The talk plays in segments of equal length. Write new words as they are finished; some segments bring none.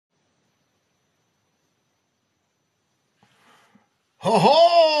Ho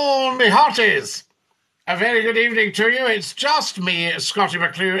ho, me hearties! A very good evening to you. It's just me,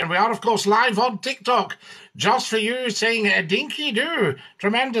 ScottieMcClue, and we are, of course, live on TikTok. Just for you, saying dinky do.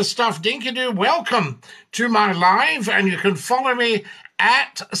 Tremendous stuff, dinky do. Welcome to my live, and you can follow me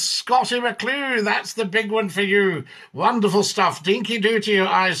at ScottieMcClue. That's the big one for you. Wonderful stuff. Dinky do to you,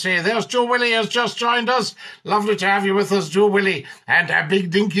 I say. There's Joe Willie has just joined us. Lovely to have you with us, Joe Willie. And a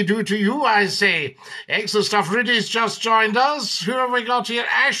big dinky do to you, I say. Excellent stuff. Rudy's just joined us. Who have we got here?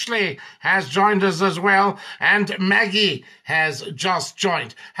 Ashley has joined us as well. And Maggie has just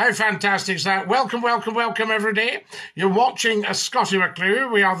joined. How fantastic is that? Welcome, welcome, welcome, every day. You're watching a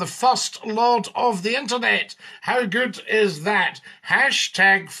ScottieMcClue. We are the first lord of the internet. How good is that?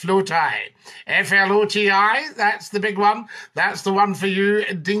 Hashtag Floatie. F-L-O-T-I, that's the big one. That's the one for you,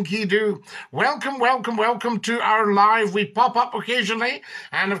 dinky do. Welcome, welcome, welcome to our live. We pop up occasionally,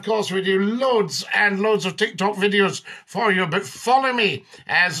 and of course we do loads and loads of TikTok videos for you, but follow me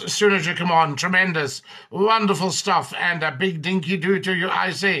as soon as you come on. Tremendous, wonderful stuff, and a big dinky do to you, I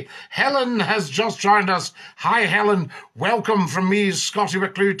say. Helen has just joined us. Hi, Helen. Welcome from me,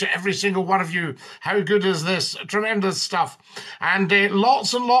 ScottieMcClue, to every single one of you. How good is this? Tremendous stuff. And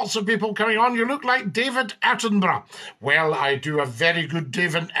lots and lots of people coming on. You look like David Attenborough. Well, I do a very good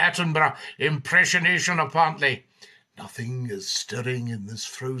David Attenborough impersonation, apparently. Nothing is stirring in this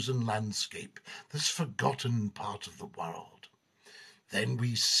frozen landscape, this forgotten part of the world. Then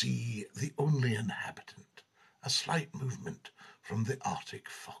we see the only inhabitant, a slight movement from the Arctic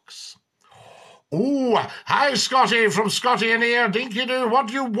fox. Oh, hi, Scottie, from Scottie in here. Dinky do. What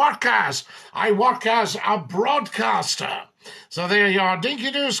do you work as? I work as a broadcaster. So there you are. Dinky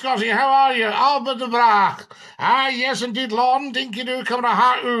do, Scottie. How are you? Albert de Brach. Ah, yes, indeed, Lon. Dinky do, come to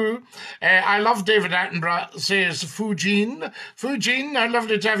ha-oo. I love David Attenborough, says Fujin. Fujin,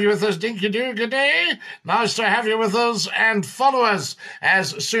 lovely to have you with us. Dinky do, good day. Nice to have you with us, and follow us as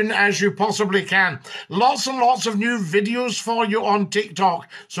soon as you possibly can. Lots and lots of new videos for you on TikTok,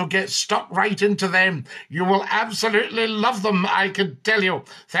 so get stuck right into them. You will absolutely love them, I can tell you.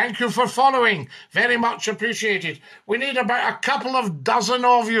 Thank you for following. Very much appreciated. We need about a couple of dozen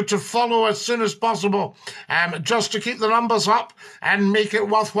of you to follow as soon as possible, just to keep the numbers up and make it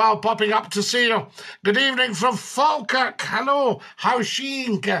worthwhile popping up to see you. Good evening from Falkirk. Hello,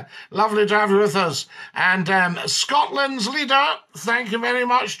 Haushink. Lovely to have you with us. And Scotland's leader, thank you very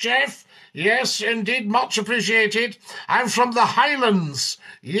much, Jeff. Yes, indeed, much appreciated. I'm from the Highlands.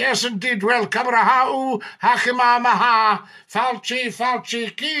 Yes, indeed. Well, Cabrahau, Hakima Maha, Falchi,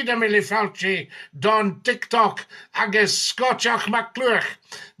 Kidamili Falchi, Don TikTok, Agus ScottieMcClue.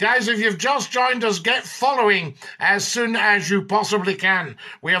 Guys, if you've just joined us, get following as soon as you possibly can.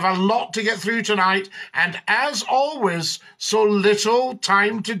 We have a lot to get through tonight, and as always, so little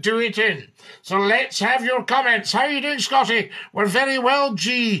time to do it in. So let's have your comments. How are you doing, Scottie? We're very well,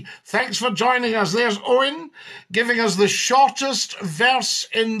 G. Thanks for joining us. There's Owen giving us the shortest verse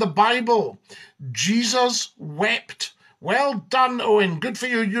in the Bible. Jesus wept. Well done, Owen. Good for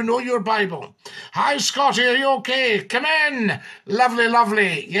you. You know your Bible. Hi, Scottie. Are you okay? Come in. Lovely,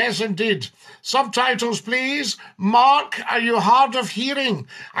 lovely. Yes, indeed. Subtitles, please. Mark, are you hard of hearing?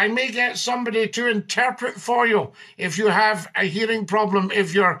 I may get somebody to interpret for you if you have a hearing problem,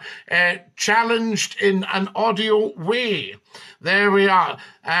 if you're challenged in an audio way. There we are.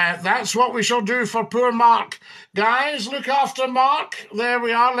 That's what we shall do for poor Mark. Guys, look after Mark. There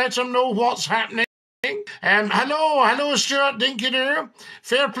we are. Let him know what's happening. Hello, Stuart Dinky-Doo.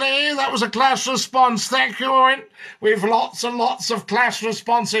 Fair play, that was a class response. Thank you, Owen. We've lots and lots of class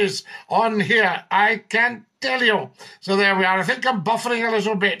responses on here, I can't tell you. So there we are. I think I'm buffering a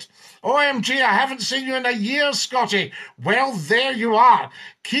little bit. OMG, I haven't seen you in a year, Scottie. Well, there you are.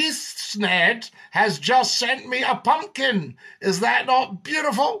 Keith Sned has just sent me a pumpkin. Is that not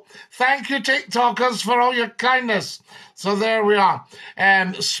beautiful? Thank you, TikTokers, for all your kindness. So there we are.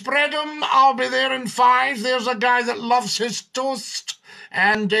 Spread 'em. I'll be there in 5. There's a guy that loves his toast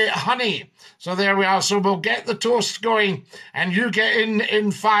and honey. So there we are. So we'll get the toast going, and you get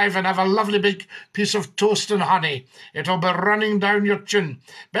in 5 and have a lovely big piece of toast and honey. It'll be running down your chin.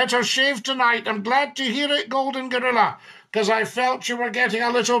 Better shave tonight. I'm glad to hear it, Golden Gorilla, because I felt you were getting a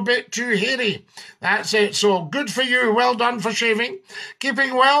little bit too hairy. That's it. So good for you. Well done for shaving.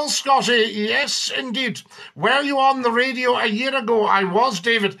 Keeping well, Scottie. Yes, indeed. Were you on the radio a year ago? I was,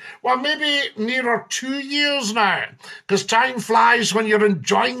 David. Well, maybe nearer 2 years now, because time flies when you're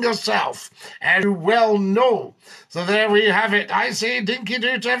enjoying yourself, as you well know. So there we have it. I say dinky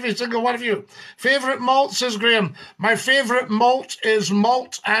do to every single one of you. Favourite malt, says Graham. My favourite malt is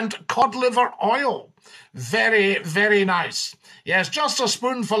malt and cod liver oil. Very, very nice. Yes, just a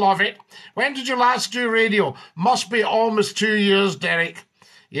spoonful of it. When did you last do radio? Must be almost 2 years, Derek.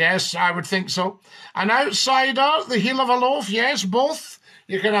 Yes, I would think so. An outsider, the heel of a loaf. Yes, both.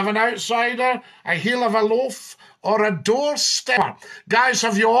 You can have an outsider, a heel of a loaf, or a doorstepper. Guys,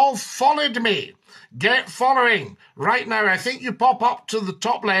 have you all followed me? Get following right now. I think you pop up to the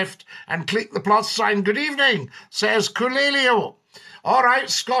top left and click the plus sign. Good evening, says Coolelio. All right,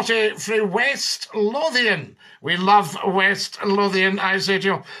 Scotty from West Lothian. We love West Lothian, I say to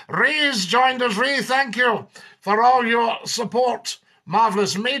you. Ray's joined us. Ray, thank you for all your support.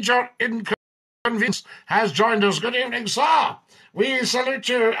 Marvellous. Major Inconvenience has joined us. Good evening, sir. We salute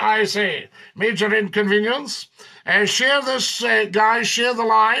you, I say. Major Inconvenience. Share this, guys. Share the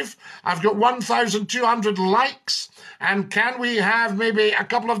live. I've got 1,200 likes. And can we have maybe a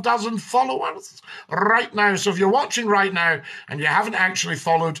couple of dozen followers right now? So if you're watching right now and you haven't actually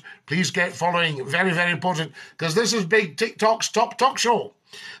followed, please get following. Very, very important, because this is Big TikTok's Top Talk Show.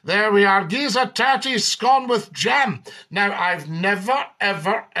 There we are. Giza Tatty scone with jam. Now, I've never,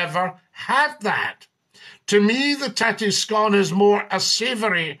 ever, ever had that. To me, the tatty scone is more a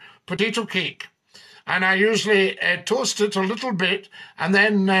savoury potato cake. And I usually toast it a little bit and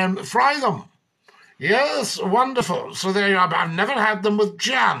then fry them. Yes, wonderful. So there you are. But I've never had them with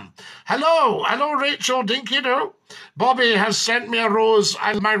jam. Hello. Hello, Rachel Dinky-Doo. Bobby has sent me a rose.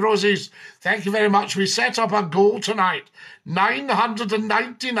 I love my roses. Thank you very much. We set up a goal tonight.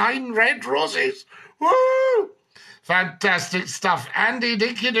 999 red roses. Woo! Fantastic stuff. Andy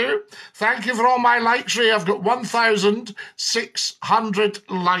Dinky-Doo, thank you for all my likes, Ray. I've got 1,600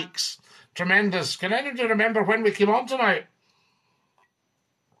 likes. Tremendous. Can anybody remember when we came on tonight?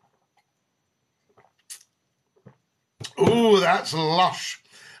 Oh, that's lush.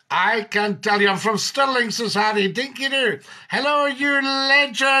 I can tell you. I'm from Stirling, says Harry. Dinky-Doo. Hello, you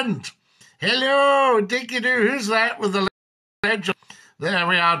legend. Hello, Dinky-Doo. Who's that with the legend? There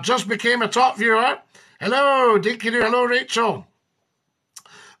we are. Just became a top viewer. Hello, Dinky-Doo. Hello, Rachel.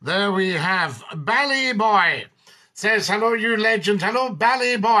 There we have Bally Boy. Says, hello, you legend. Hello,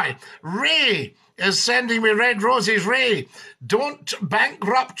 Bally Boy. Ray is sending me red roses. Ray, don't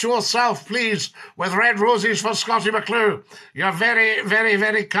bankrupt yourself, please, with red roses for ScottieMcClue. You're very, very,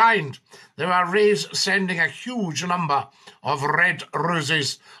 very kind. There are Rays sending a huge number of red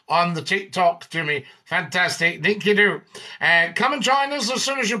roses on the TikTok to me. Fantastic. Dinky-Doo. Come and join us as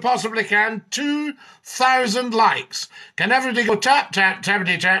soon as you possibly can. 2,000 likes. Can everybody go tap, tap,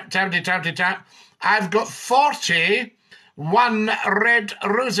 tappity, tap, tappity, tappity, tap? I've got 41 red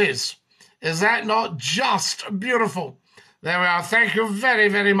roses. Is that not just beautiful? There we are. Thank you very,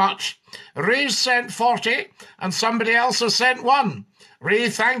 very much. Ray sent 40 and somebody else has sent 1. Ray,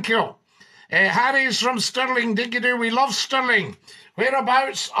 thank you. Harry's from Stirling. Dinky-Doo, we love Stirling.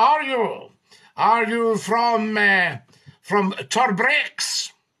 Whereabouts are you? Are you from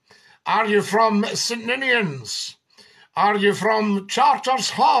Torbrex? Are you from St Ninians? Are you from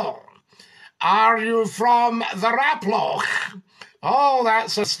Charters Hall? Are you from the Raploch? All that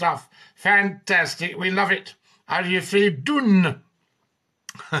sort of stuff. Fantastic. We love it. Are you from Doon?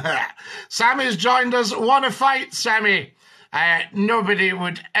 Sammy's joined us. Want to fight, Sammy? Nobody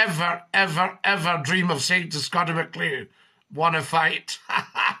would ever, ever, ever dream of saying to ScottieMcClue, want to fight?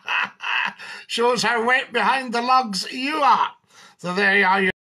 Shows how wet behind the lugs you are. So there you are.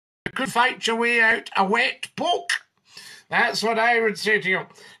 You could fight your way out a wet poke. That's what I would say to you.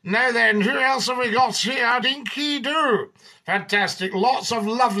 Now then, who else have we got here? Dinky-Doo. Fantastic. Lots of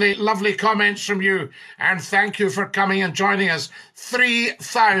lovely, lovely comments from you. And thank you for coming and joining us.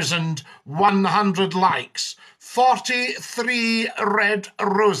 3,100 likes. 43 red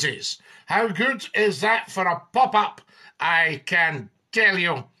roses. How good is that for a pop-up? I can tell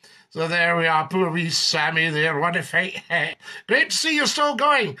you. So there we are, poor wee Sammy there. What a fight. Great to see you still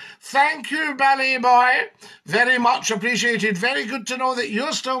going. Thank you, Bally Boy. Very much appreciated. Very good to know that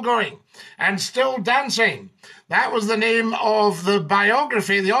you're still going and still dancing. That was the name of the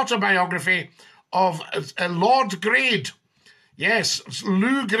biography, the autobiography of Lord Grade. Yes,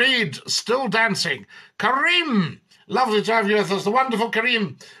 Lou Grade, still dancing. Kareem, lovely to have you with us. The wonderful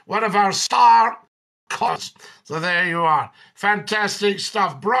Kareem, one of our star cause. So there you are. Fantastic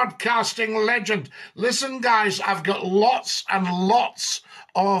stuff. Broadcasting legend. Listen, guys, I've got lots and lots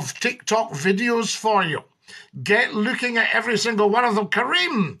of TikTok videos for you. Get looking at every single one of them.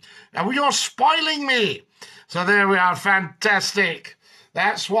 Kareem, you're spoiling me. So there we are. Fantastic.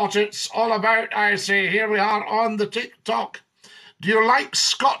 That's what it's all about, I say. Here we are on the TikTok. Do you like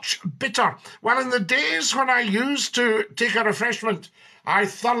Scotch bitter? Well, in the days when I used to take a refreshment, I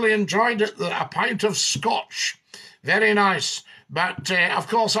thoroughly enjoyed it, a pint of Scotch. Very nice. But of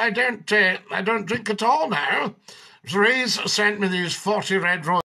course, I don't drink at all now. Therese sent me these 40 red roses.